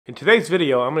In today's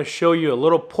video, I'm going to show you a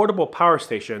little portable power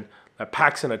station that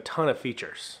packs in a ton of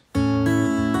features.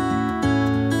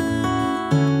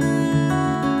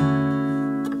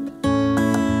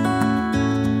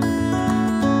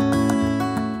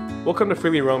 Welcome to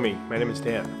Freely Roaming. My name is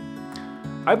Dan.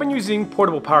 I've been using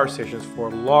portable power stations for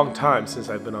a long time since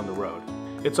I've been on the road.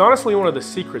 It's honestly one of the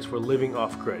secrets for living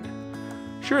off-grid.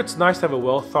 Sure, it's nice to have a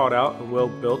well thought out and well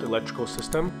built electrical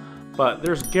system, but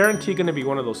there's guaranteed going to be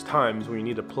one of those times when you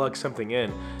need to plug something in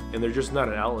and there's just not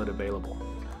an outlet available.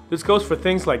 This goes for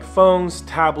things like phones,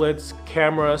 tablets,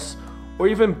 cameras, or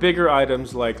even bigger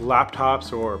items like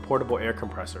laptops or portable air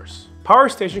compressors. Power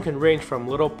station can range from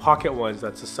little pocket ones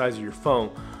that's the size of your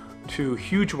phone to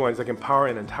huge ones that can power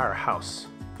an entire house.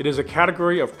 It is a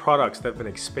category of products that have been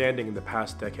expanding in the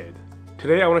past decade.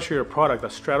 Today I want to show you a product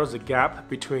that straddles the gap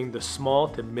between the small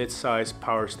to mid-sized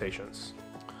power stations.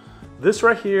 This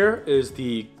right here is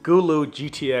the GOOLOO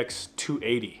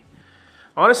GTX280.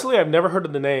 Honestly, I've never heard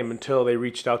of the name until they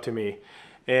reached out to me,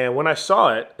 and when I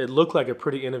saw it, it looked like a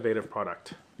pretty innovative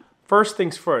product. First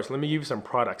things first, let me give you some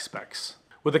product specs.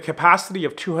 With a capacity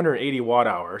of 280 watt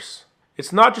hours,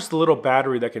 it's not just a little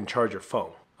battery that can charge your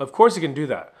phone. Of course it can do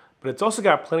that, but it's also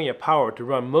got plenty of power to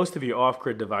run most of your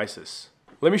off-grid devices.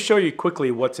 Let me show you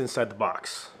quickly what's inside the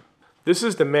box. This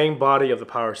is the main body of the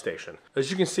power station.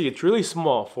 As you can see, it's really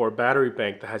small for a battery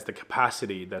bank that has the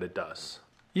capacity that it does.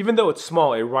 Even though it's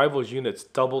small, a rival's unit's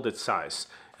doubled its size,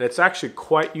 and it's actually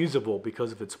quite usable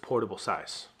because of its portable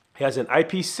size. It has an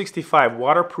IP65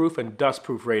 waterproof and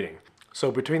dustproof rating.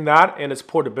 So between that and its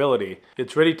portability,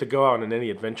 it's ready to go out on any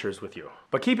adventures with you.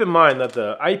 But keep in mind that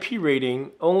the IP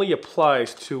rating only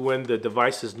applies to when the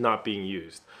device is not being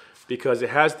used, because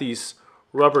it has these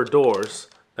rubber doors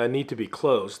that need to be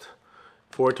closed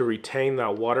for it to retain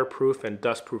that waterproof and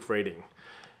dustproof rating.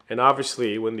 And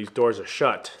obviously when these doors are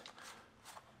shut,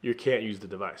 you can't use the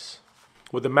device.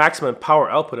 With a maximum power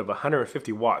output of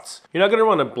 150 watts, you're not going to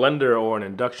run a blender or an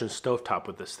induction stovetop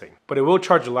with this thing, but it will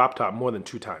charge a laptop more than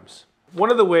 2 times.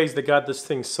 One of the ways they got this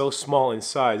thing so small in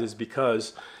size is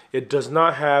because it does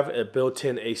not have a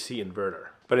built-in AC inverter,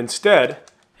 but instead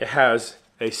it has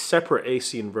a separate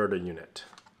AC inverter unit.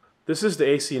 This is the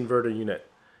AC inverter unit.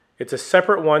 It's a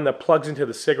separate one that plugs into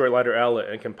the cigarette lighter outlet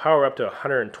and can power up to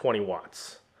 120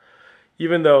 watts.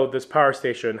 Even though this power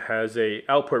station has an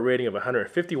output rating of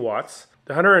 150 watts,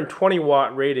 the 120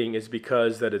 watt rating is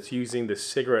because that it's using the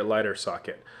cigarette lighter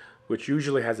socket, which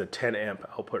usually has a 10 amp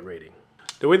output rating.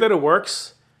 The way that it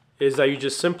works is that you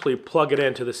just simply plug it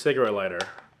into the cigarette lighter,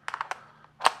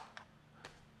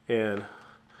 and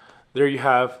there you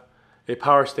have a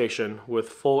power station with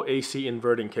full AC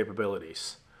inverting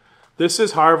capabilities. This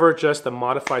is, however, just a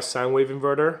modified sine wave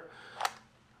inverter.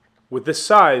 With this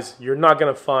size, you're not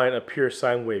going to find a pure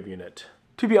sine wave unit.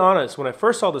 To be honest, when I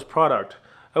first saw this product,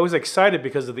 I was excited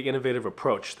because of the innovative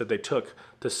approach that they took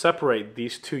to separate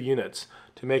these two units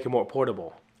to make it more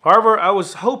portable. However, I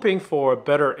was hoping for a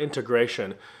better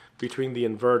integration between the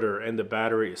inverter and the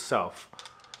battery itself,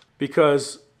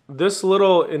 because this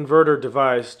little inverter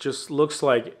device just looks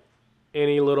like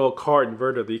any little car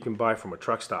inverter that you can buy from a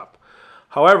truck stop.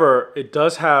 However, it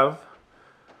does have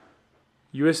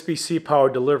USB-C power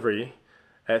delivery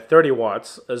at 30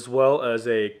 watts as well as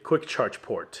a quick charge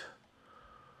port.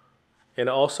 And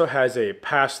it also has a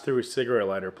pass-through cigarette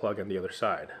lighter plug on the other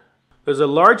side. There's a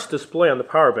large display on the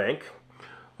power bank.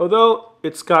 Although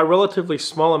it's got a relatively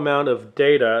small amount of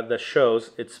data that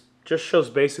just shows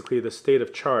basically the state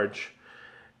of charge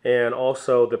and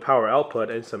also the power output,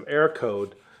 and some error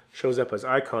code shows up as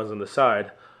icons on the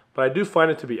side, but I do find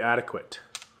it to be adequate.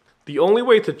 The only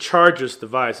way to charge this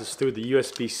device is through the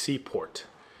USB-C port.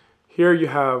 Here you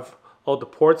have all the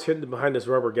ports hidden behind this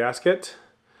rubber gasket.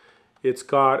 It's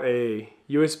got a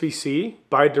USB-C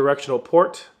bi-directional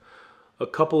port, a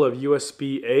couple of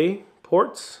USB-A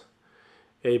ports,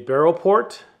 a barrel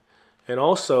port, and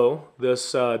also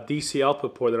this DC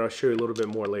output port that I'll show you a little bit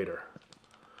more later.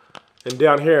 And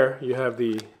down here you have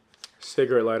the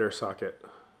cigarette lighter socket.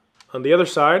 On the other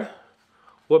side,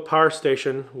 what power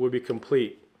station would be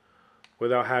complete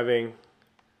without having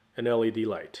an LED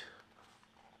light?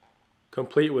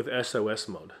 Complete with SOS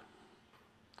mode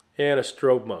and a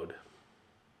strobe mode.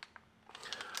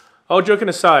 All joking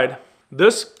aside,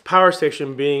 this power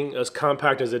station, being as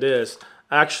compact as it is,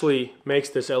 actually makes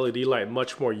this LED light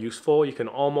much more useful. You can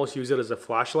almost use it as a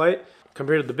flashlight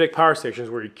compared to the big power stations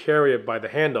where you carry it by the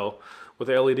handle with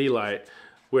the LED light,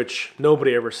 which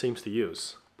nobody ever seems to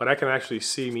use. But I can actually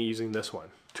see me using this one.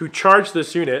 To charge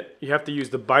this unit, you have to use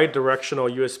the bi-directional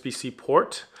USB-C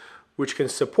port, which can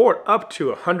support up to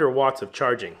 100 watts of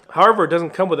charging. However, it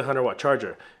doesn't come with a 100 watt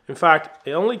charger. In fact,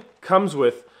 it only comes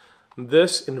with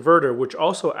this inverter, which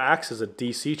also acts as a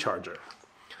DC charger.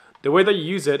 The way that you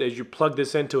use it is you plug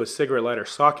this into a cigarette lighter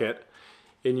socket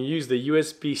and you use the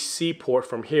USB-C port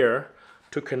from here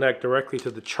to connect directly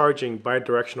to the charging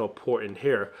bidirectional port in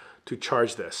here to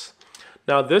charge this.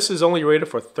 Now this is only rated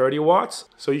for 30 watts,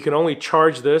 so you can only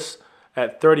charge this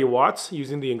at 30 watts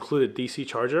using the included DC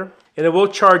charger. And it will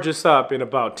charge this up in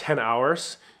about 10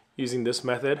 hours using this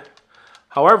method.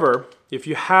 However, if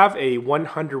you have a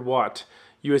 100 watt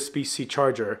USB-C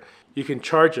charger, you can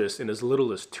charge this in as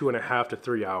little as 2.5 to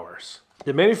 3 hours.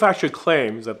 The manufacturer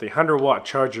claims that the 100 watt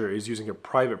charger is using a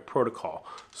private protocol,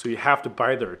 so you have to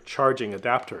buy their charging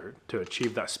adapter to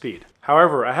achieve that speed.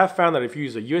 However, I have found that if you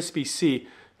use a USB-C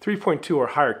 3.2 or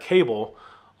higher cable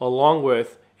along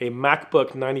with a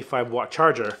MacBook 95 watt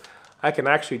charger, I can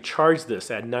actually charge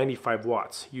this at 95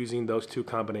 watts using those two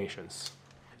combinations.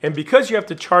 And because you have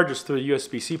to charge this through a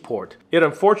USB-C port, it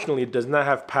unfortunately does not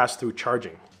have pass-through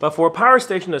charging. But for a power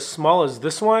station as small as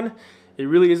this one, it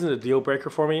really isn't a deal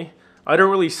breaker for me. I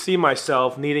don't really see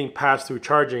myself needing pass-through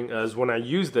charging, as when I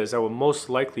use this, I will most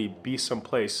likely be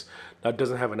someplace that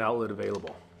doesn't have an outlet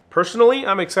available. Personally,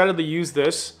 I'm excited to use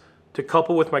this to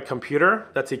couple with my computer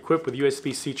that's equipped with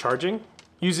USB-C charging.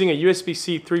 Using a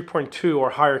USB-C 3.2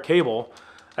 or higher cable,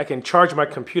 I can charge my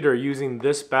computer using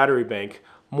this battery bank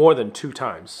more than 2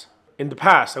 times. In the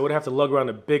past, I would have to lug around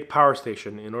a big power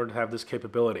station in order to have this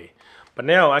capability. But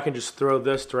now I can just throw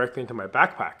this directly into my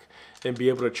backpack and be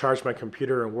able to charge my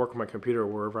computer and work on my computer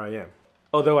wherever I am.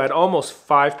 Although at almost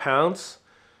 5 pounds,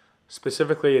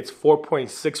 specifically it's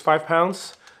 4.65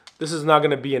 pounds, this is not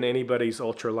going to be in anybody's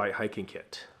ultralight hiking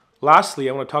kit. Lastly,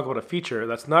 I want to talk about a feature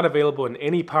that's not available in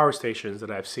any power stations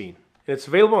that I've seen. And it's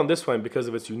available on this one because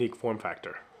of its unique form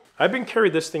factor. I've been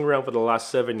carrying this thing around for the last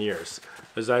 7 years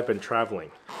as I've been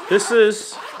traveling. This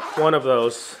is one of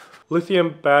those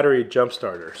lithium battery jump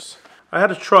starters. I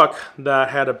had a truck that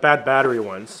had a bad battery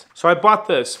once, so I bought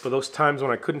this for those times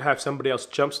when I couldn't have somebody else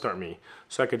jumpstart me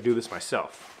so I could do this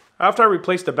myself. After I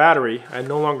replaced the battery, I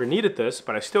no longer needed this,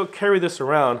 but I still carry this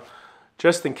around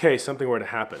just in case something were to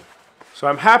happen. So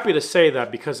I'm happy to say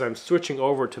that because I'm switching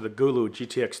over to the GOOLOO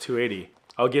GTX280,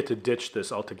 I'll get to ditch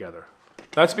this altogether.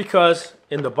 That's because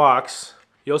in the box,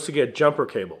 you also get jumper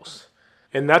cables.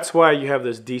 And that's why you have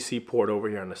this DC port over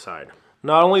here on the side.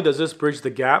 Not only does this bridge the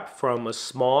gap from a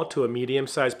small to a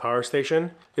medium-sized power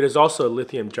station, it is also a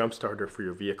lithium jump starter for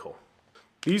your vehicle.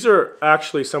 These are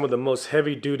actually some of the most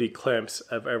heavy-duty clamps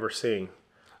I've ever seen.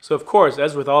 So of course,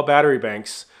 as with all battery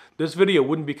banks, this video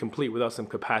wouldn't be complete without some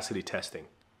capacity testing.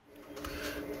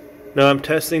 Now I'm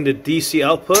testing the DC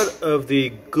output of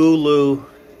the GOOLOO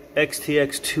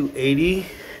GTX280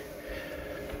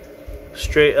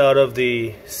 straight out of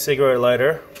the cigarette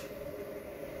lighter.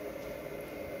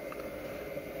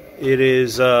 It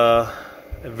is a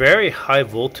very high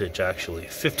voltage, actually,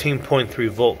 15.3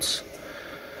 volts.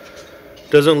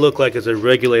 Doesn't look like it's a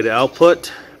regulated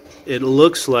output. It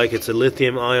looks like it's a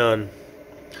lithium ion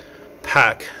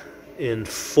pack in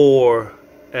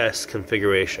 4S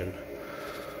configuration.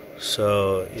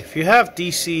 So if you have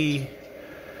DC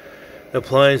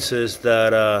appliances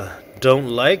that don't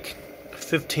like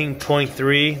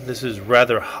 15.3, this is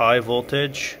rather high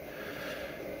voltage,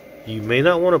 you may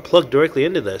not want to plug directly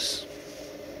into this.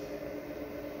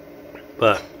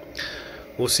 But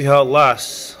we'll see how it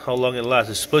lasts, how long it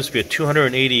lasts. It's supposed to be a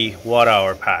 280 watt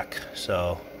hour pack.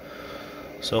 So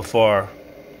far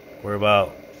we're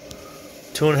about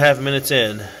 2.5 minutes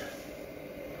in.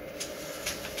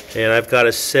 And I've got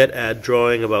it set at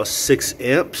drawing about 6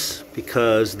 amps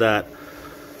because that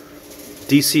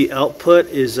DC output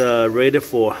is rated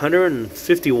for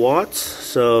 150 watts.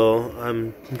 So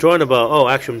I'm drawing about, oh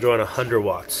actually I'm drawing 100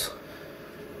 watts.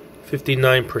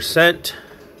 59%.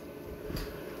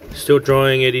 Still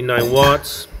drawing 89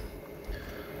 watts.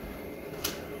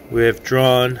 We have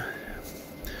drawn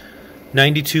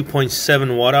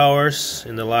 92.7 watt hours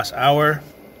in the last hour.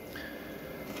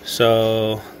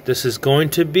 So this is going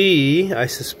to be, I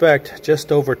suspect,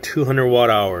 just over 200 watt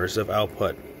hours of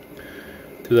output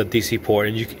through that DC port.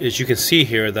 And as you can see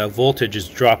here, that voltage is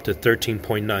dropped to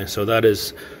 13.9. So that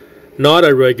is not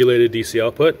a regulated DC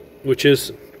output, which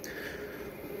is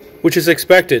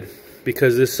expected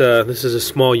because this is a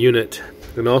small unit.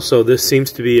 And also this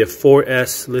seems to be a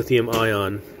 4S lithium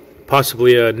ion,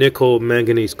 possibly a nickel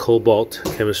manganese cobalt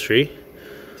chemistry.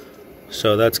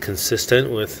 So that's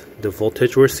consistent with the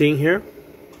voltage we're seeing here.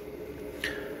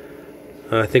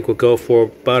 I think we'll go for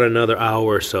about another hour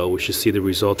or so. We should see the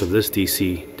result of this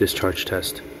DC discharge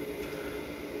test.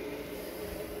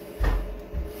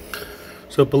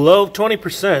 So below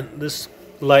 20%, this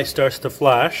light starts to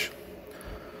flash.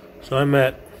 So I'm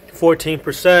at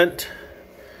 14%,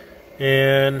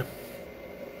 and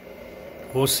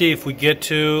we'll see if we get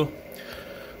to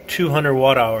 200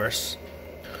 watt hours.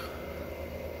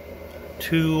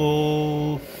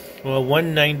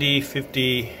 190,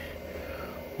 50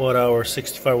 watt hours,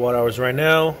 65 watt hours right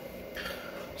now.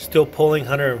 Still pulling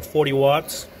 140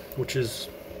 watts, which is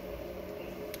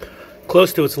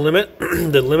close to its limit.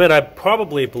 The limit, I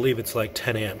probably believe it's like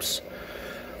 10 amps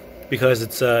because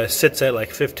it sits at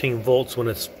like 15 volts when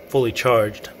it's fully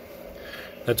charged.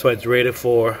 That's why it's rated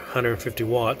for 150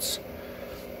 watts.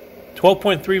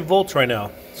 12.3 volts right now.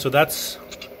 So that's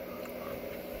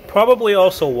probably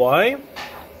also why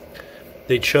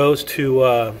they chose to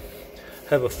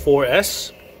have a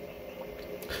 4S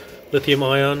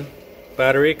lithium-ion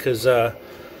battery, because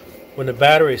when the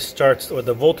battery starts, or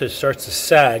the voltage starts to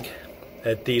sag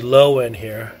at the low end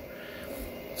here,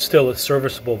 it's still a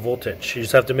serviceable voltage. You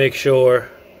just have to make sure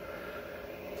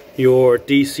your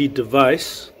DC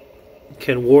device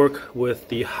can work with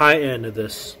the high end of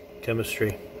this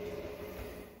chemistry.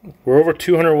 We're over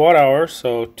 200 watt hours,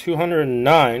 so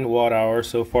 209 watt hours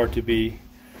so far to be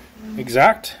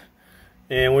exact,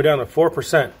 and we're down to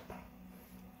 4%.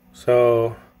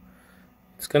 So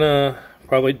it's gonna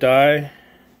probably die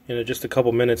in just a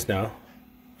couple minutes now.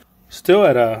 Still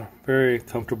at a very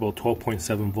comfortable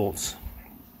 12.7 volts.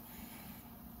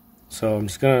 So I'm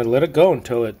just gonna let it go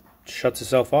until it shuts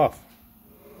itself off.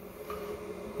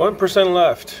 1%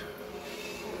 left.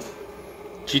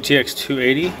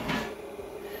 GTX280.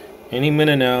 Any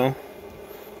minute now.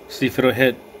 See if it'll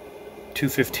hit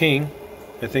 215.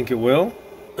 I think it will.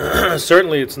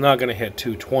 Certainly it's not going to hit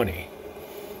 220.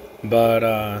 But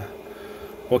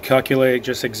we'll calculate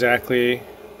just exactly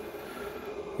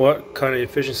what kind of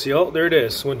efficiency. Oh, there it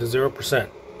is. Went to 0%.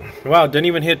 Wow, didn't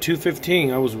even hit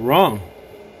 215. I was wrong.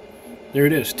 There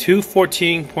it is.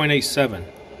 214.87.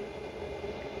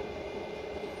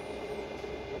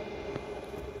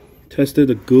 Tested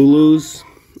the GOOLOO's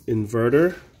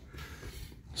inverter.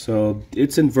 So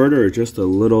its inverter is just a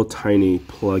little tiny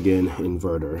plug-in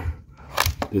inverter.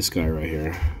 This guy right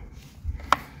here.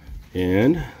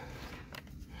 And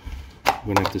I'm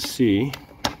gonna have to see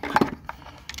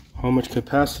how much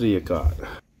capacity it got.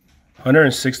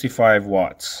 165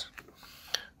 watts,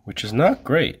 which is not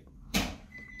great.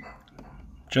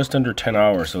 Just under 10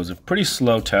 hours, so it was a pretty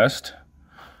slow test.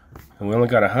 And we only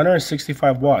got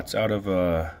 165 watts out of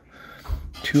a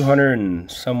 200 and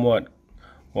somewhat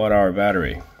watt hour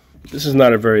battery. This is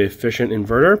not a very efficient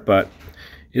inverter, but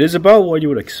it is about what you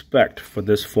would expect for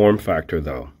this form factor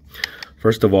though.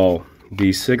 First of all,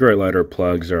 the cigarette lighter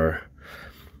plugs are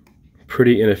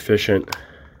pretty inefficient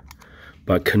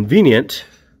but convenient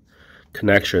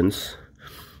connections.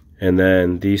 And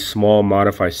then these small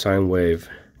modified sine wave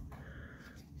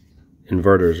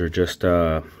inverters are just,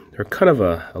 they're kind of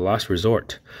a last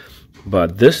resort.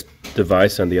 But this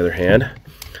device, on the other hand,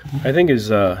 I think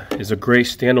is a great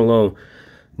standalone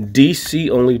DC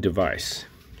only device.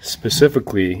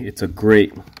 Specifically, it's a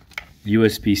great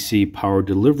USB-C power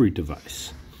delivery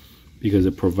device because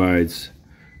it provides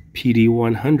PD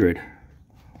 100.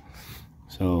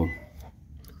 So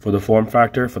for the form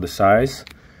factor, for the size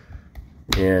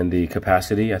and the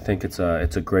capacity, I think it's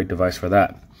a great device for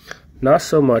that. Not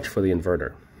so much for the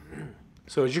inverter.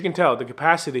 So as you can tell, the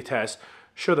capacity test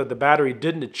showed that the battery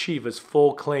didn't achieve its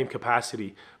full claimed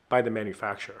capacity by the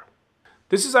manufacturer.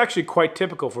 This is actually quite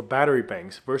typical for battery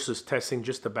banks versus testing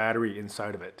just the battery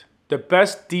inside of it. The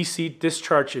best DC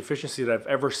discharge efficiency that I've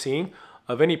ever seen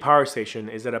of any power station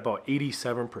is at about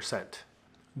 87%.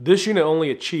 This unit only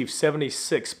achieved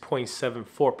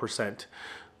 76.74%,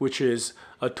 which is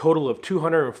a total of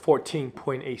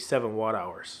 214.87 watt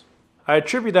hours. I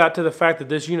attribute that to the fact that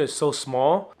this unit is so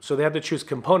small, so they have to choose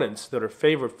components that are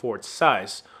favored for its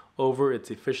size over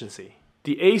its efficiency.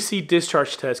 The AC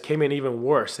discharge test came in even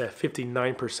worse at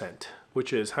 59%,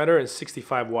 which is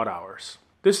 165 watt hours.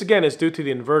 This again is due to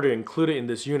the inverter included in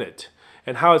this unit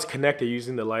and how it's connected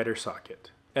using the lighter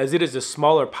socket. As it is a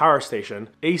smaller power station,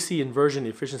 AC inversion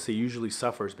efficiency usually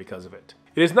suffers because of it.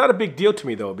 It is not a big deal to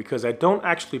me though, because I don't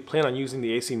actually plan on using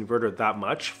the AC inverter that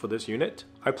much for this unit.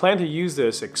 I plan to use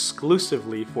this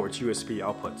exclusively for its USB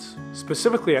outputs.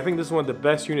 Specifically, I think this is one of the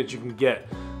best units you can get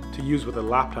to use with a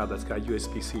laptop that's got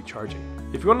USB-C charging.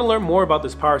 If you want to learn more about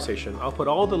this power station, I'll put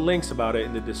all the links about it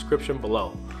in the description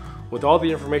below, with all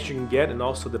the information you can get and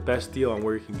also the best deal on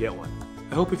where you can get one.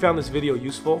 I hope you found this video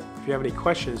useful. If you have any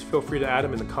questions, feel free to add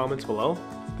them in the comments below.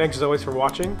 Thanks as always for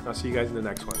watching. I'll see you guys in the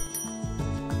next one.